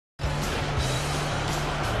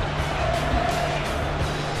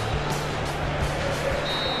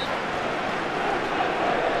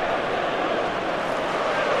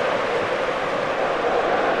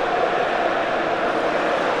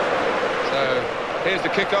Here's the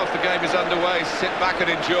kick-off, the game is underway. Sit back and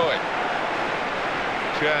enjoy.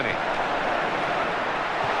 Journey.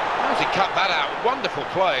 How's he cut that out? Wonderful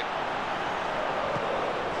play.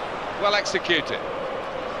 Well executed.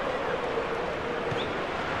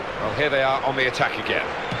 Well, here they are on the attack again.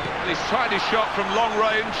 He's tried his shot from long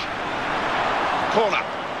range. Corner.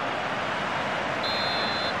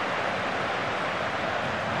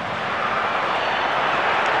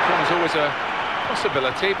 It's always a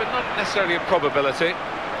possibility, but not necessarily a probability. It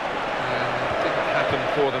didn't happen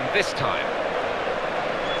for them this time.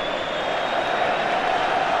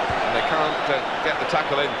 And they can't get the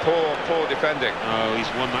tackle in. Poor defending. Oh, he's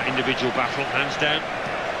won that individual battle, hands down.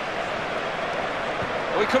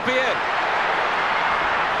 We could be in.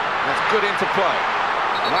 That's good interplay.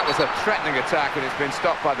 And that was a threatening attack, and it's been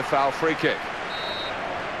stopped by the foul free kick.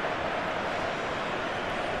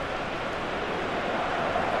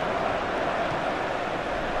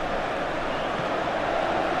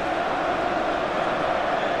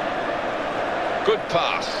 Good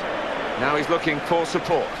pass. Now he's looking for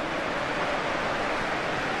support.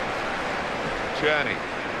 Journey.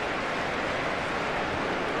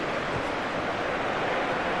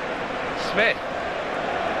 Smith.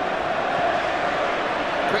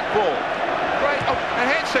 Quick ball. Great. Oh, and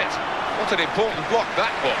hits it. What an important block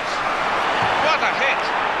that was. What a hit.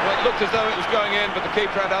 Well, it looked as though it was going in, but the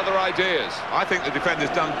keeper had other ideas. I think the defender's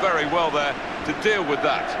done very well there to deal with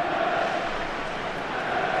that.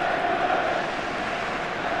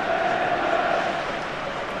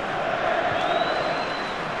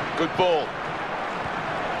 Good ball.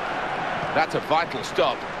 That's a vital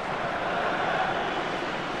stop.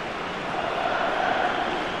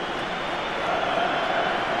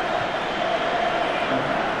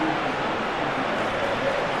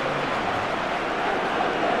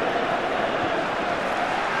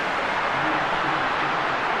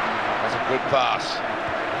 That's a good pass.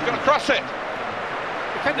 He's going to cross it.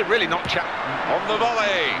 Defender really not on the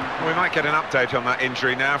volley. We might get an update on that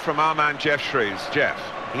injury now from our man Jeff Shreves. Jeff.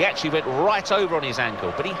 He actually went right over on his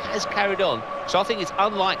ankle, but he has carried on, so I think it's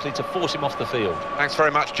unlikely to force him off the field. Thanks very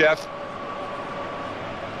much, Jeff.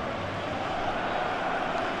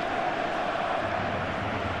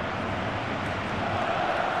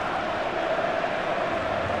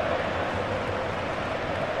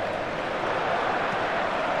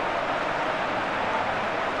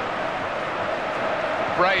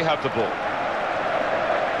 Bray have the ball.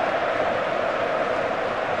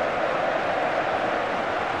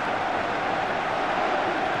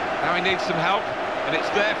 Now he needs some help, and it's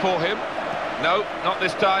there for him. No, not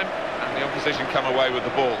this time, and the opposition come away with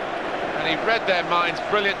the ball. And he read their minds,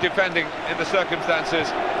 brilliant defending in the circumstances.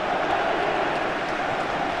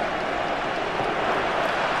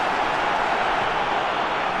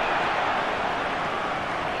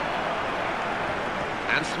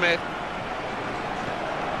 And Smith.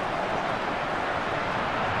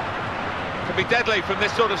 Can be deadly from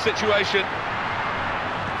this sort of situation.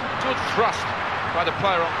 Good thrust by the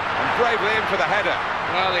player and bravely in for the header.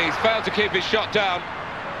 Well, he's failed to keep his shot down.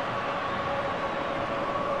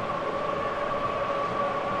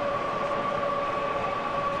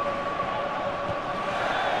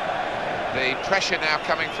 The pressure now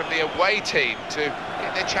coming from the away team to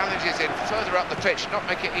get their challenges in further up the pitch, not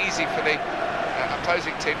make it easy for the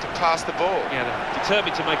opposing team to pass the ball. Yeah, they're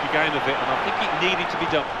determined to make a game of it, and I think it needed to be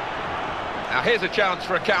done. Now here's a chance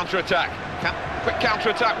for a counter-attack. Quick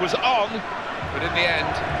counter-attack was on, but in the end,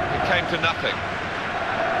 it came to nothing.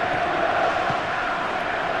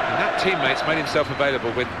 And that teammate's made himself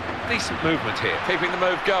available with decent movement here, keeping the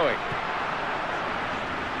move going.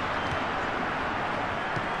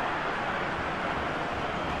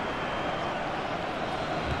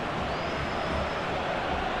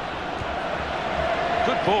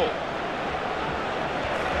 Good ball.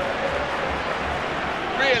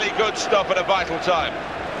 Really good stop at a vital time.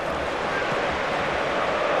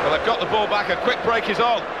 Well, they've got the ball back, a quick break is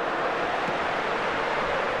on.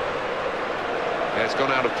 Yeah, it's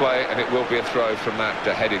gone out of play, and it will be a throw from that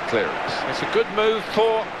headed clearance. It's a good move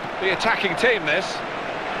for the attacking team, this.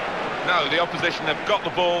 No, the opposition have got the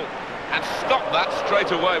ball and stopped that straight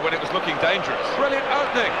away when it was looking dangerous. Brilliant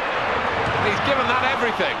opening. He's given that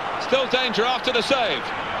everything. Still danger after the save.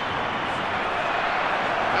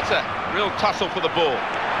 That's a real tussle for the ball.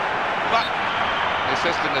 But the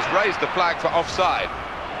assistant has raised the flag for offside.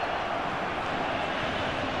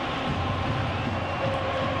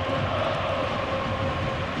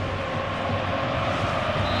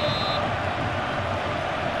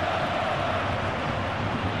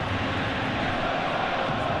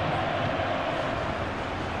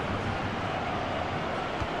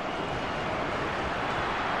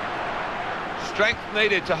 strength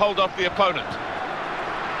needed to hold off the opponent.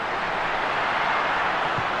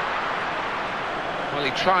 Well,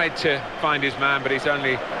 he tried to find his man, but he's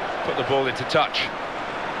only put the ball into touch.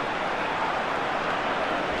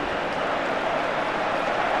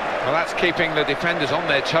 Well, that's keeping the defenders on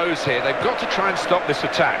their toes here. They've got to try and stop this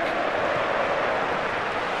attack.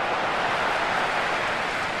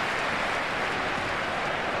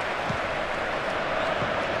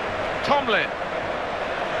 Tomlin.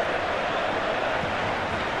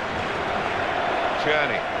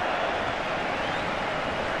 Journey.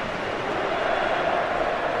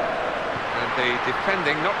 And the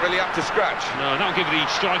defending not really up to scratch. No, that'll give the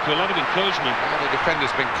striker a lot of encouragement. Well, the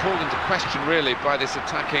defender's been called into question, really, by this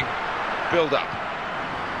attacking build-up.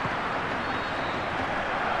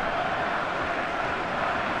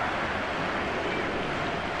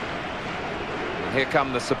 And here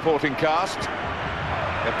come the supporting cast.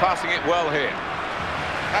 They're passing it well here.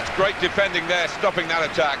 That's great defending there, stopping that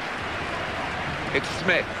attack. It's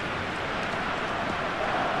Smith.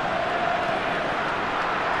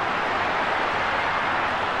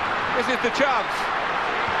 This is the chance.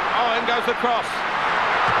 Oh, in goes the cross.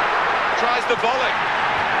 Tries the volley.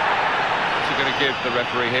 What's he going to give the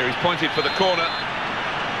referee here? He's pointed for the corner.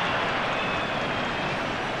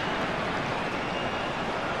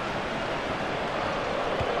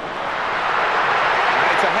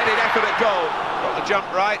 At goal, got the jump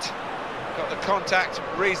right, got the contact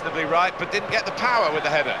reasonably right, but didn't get the power with the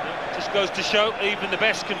header. Just goes to show even the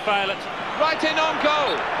best can fail at. Right in on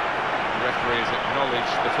goal. The referee has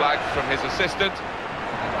acknowledged the flag from his assistant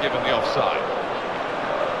and given the offside.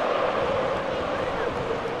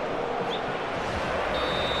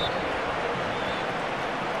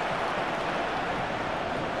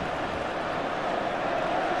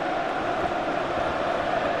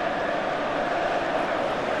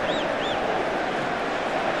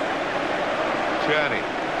 Journey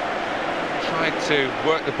tried to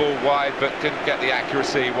work the ball wide but didn't get the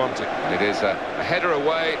accuracy he wanted. It is a header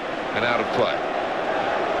away and out of play.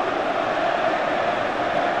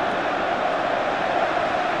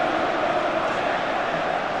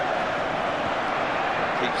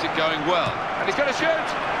 Keeps it going well, and he's going to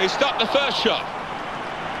shoot. He stopped the first shot.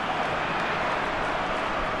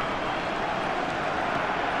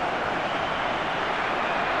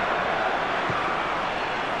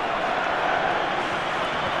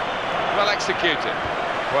 Well executed.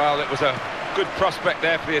 Well, it was a good prospect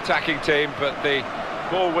there for the attacking team, but the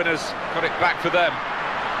ball winners got it back for them.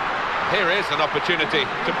 Here is an opportunity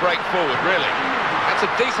to break forward, really. That's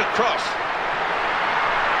a decent cross.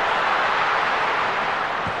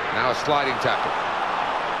 Now a sliding tackle.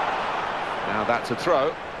 Now that's a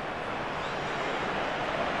throw.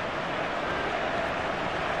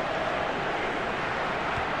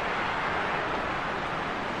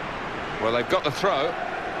 Well, they've got the throw.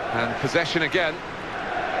 And possession again.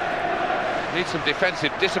 Needs some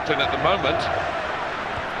defensive discipline at the moment.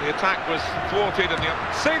 The attack was thwarted and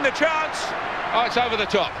seen the chance. Oh, it's over the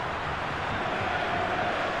top.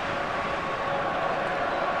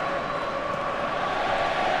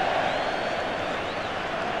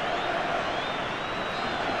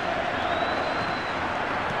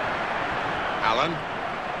 Allen.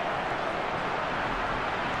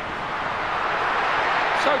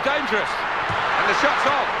 So dangerous. And the shot's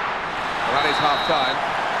on. Well, that is half-time,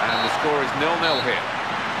 and the score is 0-0 here.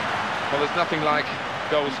 Well, there's nothing like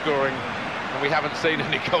goal-scoring, and we haven't seen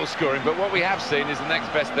any goal-scoring, but what we have seen is the next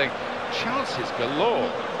best thing. Chances galore.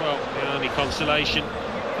 Well, the only consolation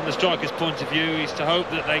from the striker's point of view is to hope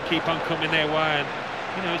that they keep on coming their way, and,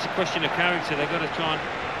 you know, it's a question of character. They've got to try and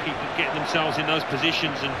keep getting themselves in those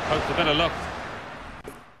positions and hope for better luck.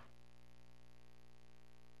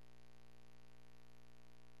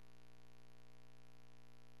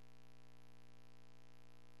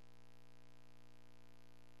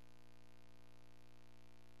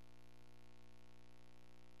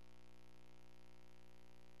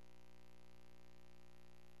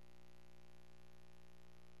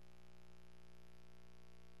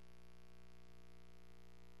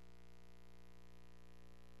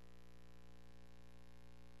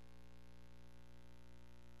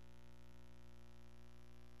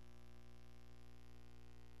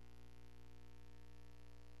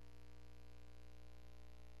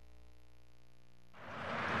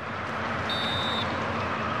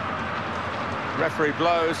 Referee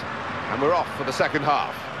blows, and we're off for the second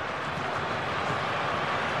half.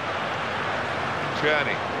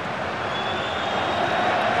 Journey.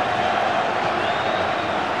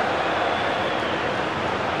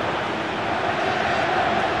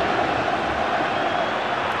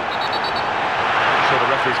 I'm sure the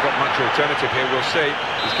referee's got much alternative here, we'll see.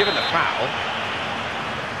 He's given the foul.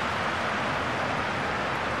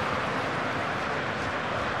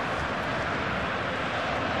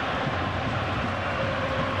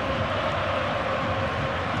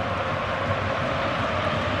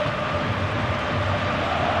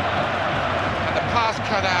 And the pass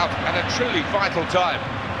cut out at a truly vital time.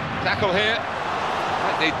 Tackle here.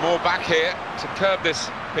 Might need more back here to curb this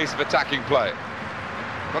piece of attacking play.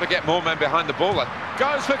 Got to get more men behind the ball.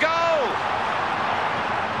 Goes for goal!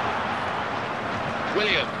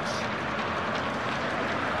 Williams.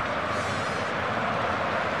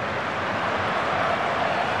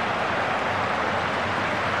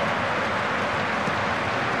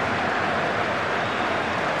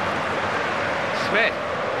 Smith.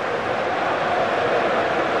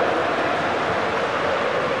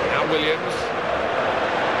 Now Williams.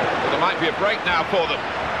 Well, there might be a break now for them.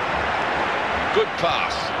 Good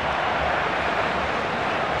pass.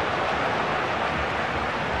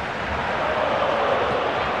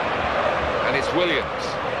 And it's Williams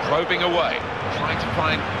probing away, trying to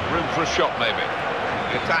find room for a shot maybe.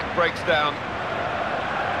 The attack breaks down.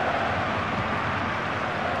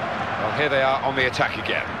 Well, here they are on the attack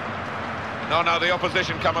again. No, the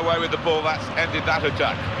opposition come away with the ball. That's ended that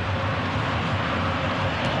attack.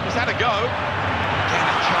 He's had a go. Again,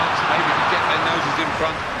 a chance maybe to get their noses in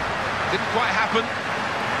front. Didn't quite happen.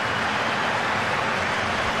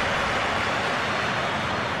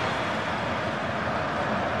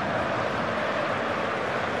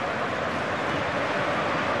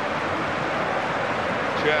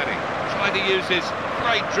 Journey trying to use his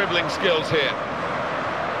great dribbling skills here.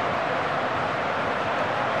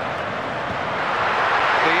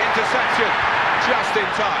 The interception just in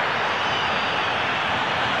time.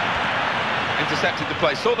 Intercepted the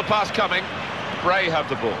play, saw the pass coming. Bray have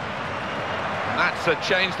the ball. And that's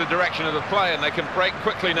changed the direction of the play, and they can break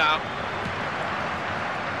quickly now.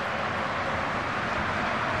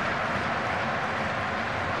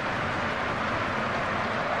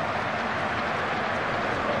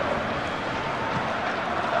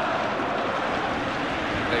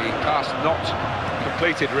 The pass not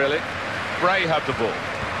completed, really. Bray have the ball.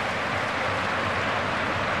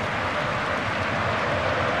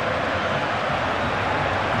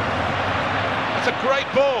 That's a great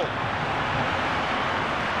ball.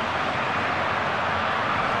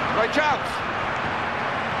 Great chance.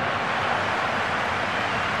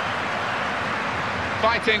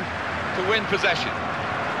 Fighting to win possession.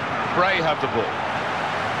 Bray have the ball.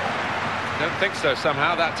 Don't think so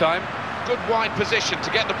somehow that time. Good wide position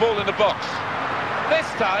to get the ball in the box. This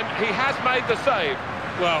time he has made the save.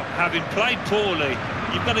 Well, having played poorly,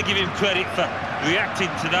 you've got to give him credit for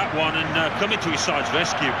reacting to that one and coming to his side's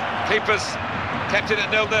rescue. Keepers kept it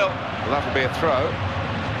at 0-0. Well, that'll be a throw.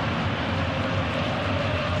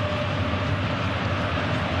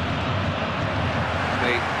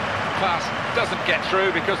 The pass doesn't get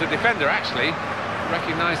through because the defender actually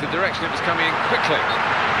recognised the direction it was coming in quickly.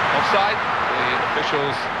 Offside. The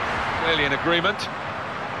officials clearly in agreement.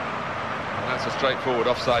 And that's a straightforward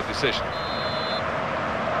offside decision.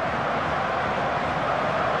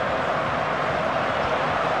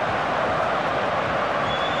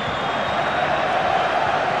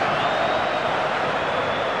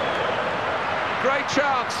 Great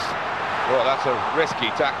chance. Well, that's a risky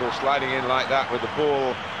tackle, sliding in like that with the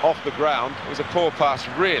ball off the ground. It was a poor pass,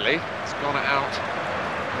 really. It's gone out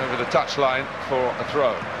over the touchline for a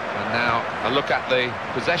throw. And now a look at the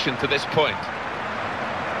possession to this point.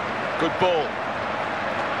 Good ball.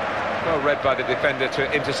 Well read by the defender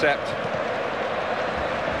to intercept.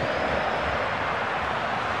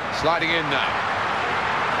 Sliding in now.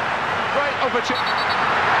 Great opportunity.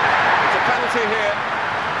 It's a penalty here.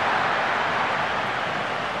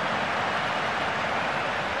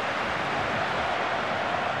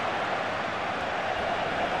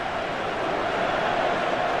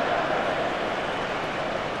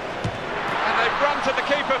 To the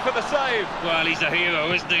keeper for the save. Well, he's a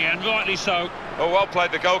hero, isn't he? And rightly so. Oh, well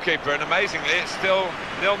played the goalkeeper, and amazingly it's still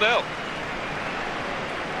 0-0.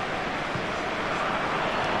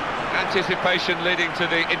 Anticipation leading to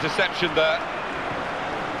the interception there.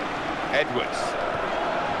 Edwards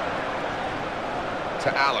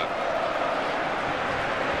to Allen.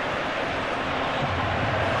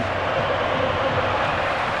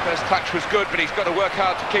 First touch was good, but he's got to work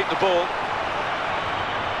hard to keep the ball.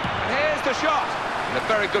 And here's the shot. And a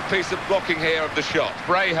very good piece of blocking here of the shot.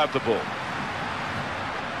 Bray have the ball.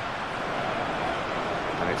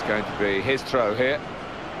 And it's going to be his throw here.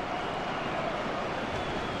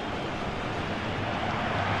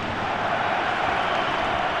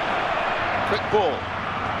 Quick ball.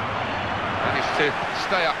 Managed to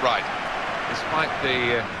stay upright. despite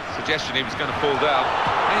the suggestion he was going to fall down.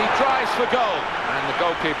 And he drives for goal, and the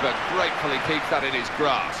goalkeeper gratefully keeps that in his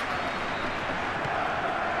grasp.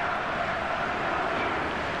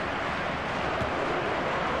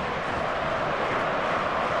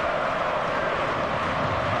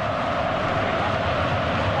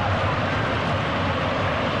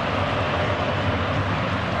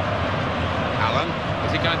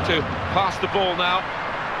 Is he going to pass the ball now?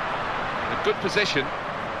 In a good position.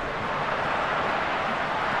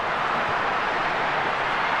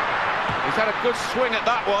 He's had a good swing at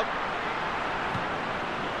that one.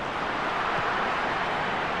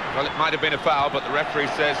 Well, it might have been a foul, but the referee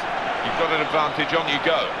says you've got an advantage, on you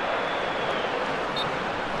go.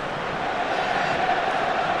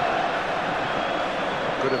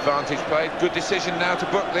 Good advantage played, good decision now to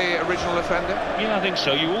book the original offender. Yeah, I think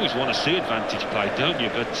so. You always want to see advantage played, don't you?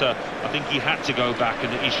 But I think he had to go back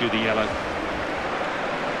and issue the yellow.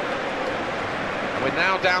 And we're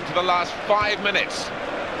now down to the last 5 minutes,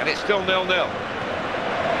 and it's still 0-0.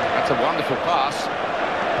 That's a wonderful pass.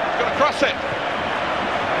 He's got to cross it.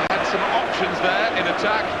 He had some options there in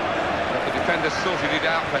attack, but the defender sorted it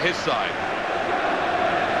out for his side.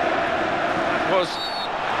 That was...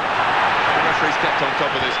 He's kept on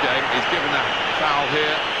top of this game. He's given a foul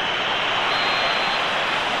here.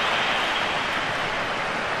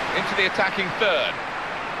 Into the attacking third.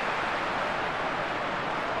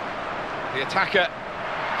 The attacker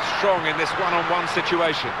strong in this one-on-one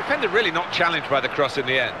situation. Defender really not challenged by the cross in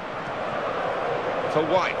the end. For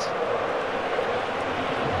White.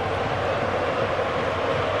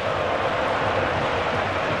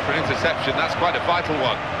 For an interception, that's quite a vital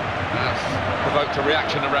one. That's provoked a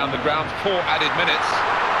reaction around the ground. 4 added minutes.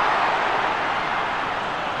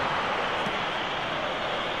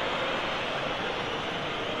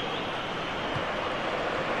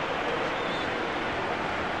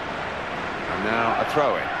 And now a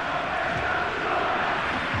throw-in.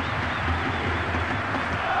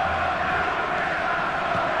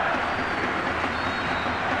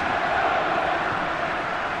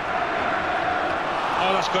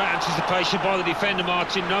 Oh, that's great anticipation by the defender,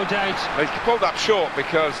 Martin, no doubt. He's pulled up short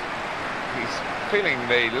because he's feeling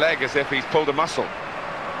the leg as if he's pulled a muscle.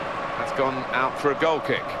 That's gone out for a goal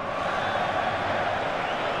kick.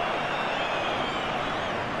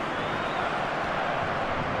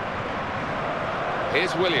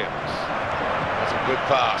 Here's Williams. That's a good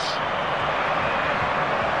pass.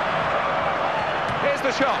 Here's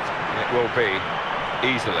the shot. It will be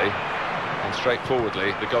easily and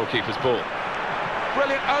straightforwardly the goalkeeper's ball.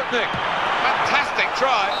 Brilliant opening. Fantastic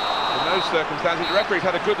try. In those circumstances, the referee's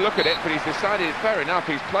had a good look at it, but he's decided, fair enough,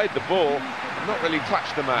 he's played the ball, not really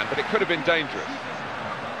touched the man, but it could have been dangerous.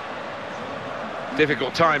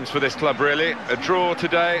 Difficult times for this club, really. A draw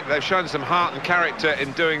today. They've shown some heart and character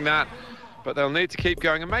in doing that, but they'll need to keep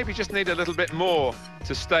going and maybe just need a little bit more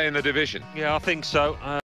to stay in the division. Yeah, I think so.